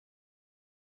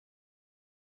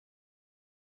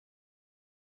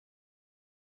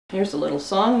Here's a little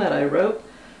song that I wrote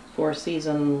for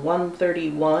season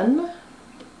 131.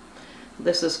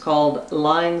 This is called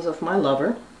Lines of My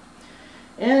Lover,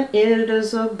 and it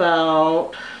is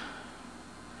about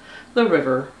the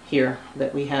river here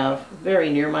that we have very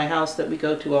near my house that we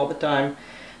go to all the time,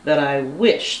 that I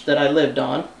wish that I lived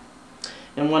on.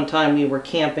 And one time we were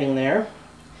camping there,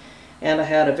 and I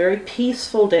had a very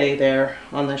peaceful day there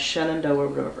on the Shenandoah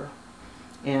River.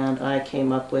 And I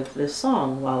came up with this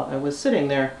song while I was sitting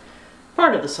there,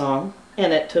 part of the song,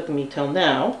 and it took me till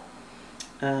now,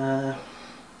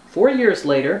 4 years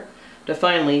later, to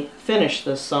finally finish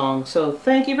this song. So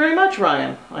thank you very much,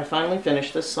 Ryan. I finally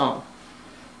finished this song.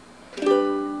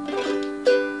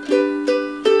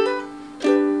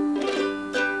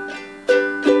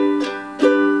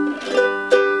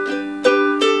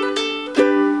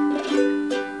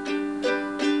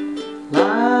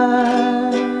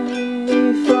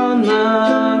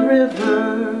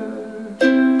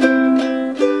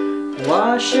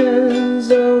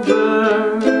 Washes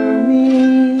over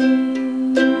me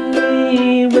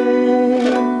when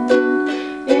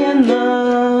in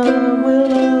the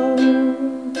willow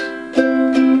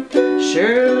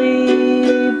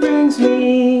surely brings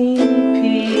me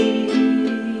peace.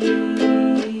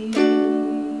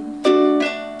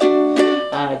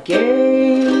 I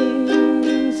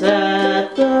gaze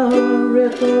at the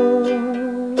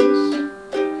ripples,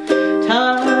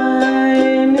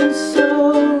 time is so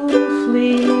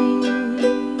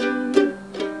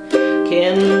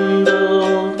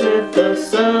kindled with the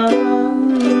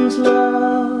sun's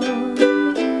love,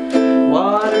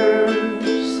 water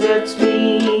sets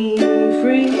me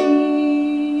free.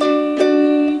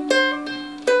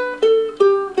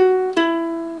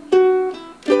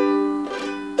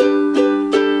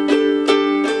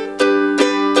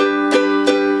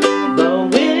 The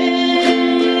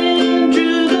wind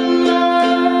drew the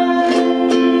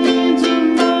lines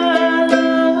of my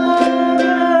love,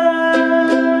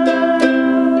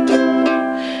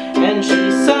 and she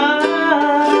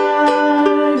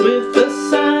sighed with the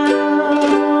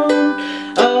sound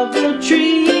of the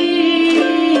trees.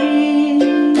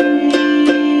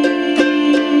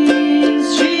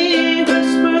 She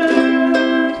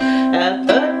whispered at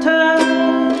the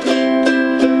touch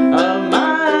of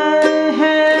my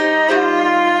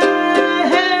hand,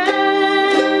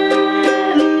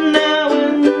 now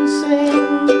and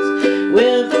sings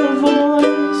with a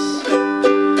voice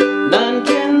none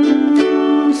can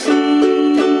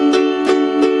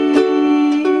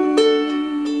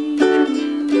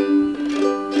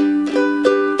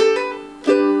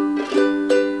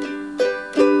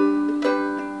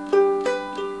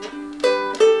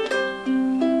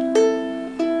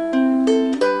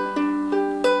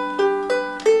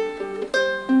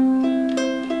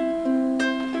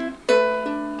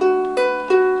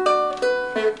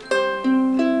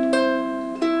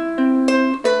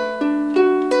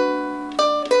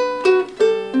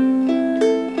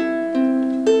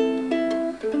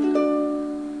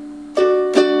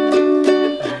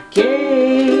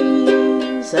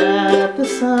gaze at the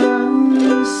sunset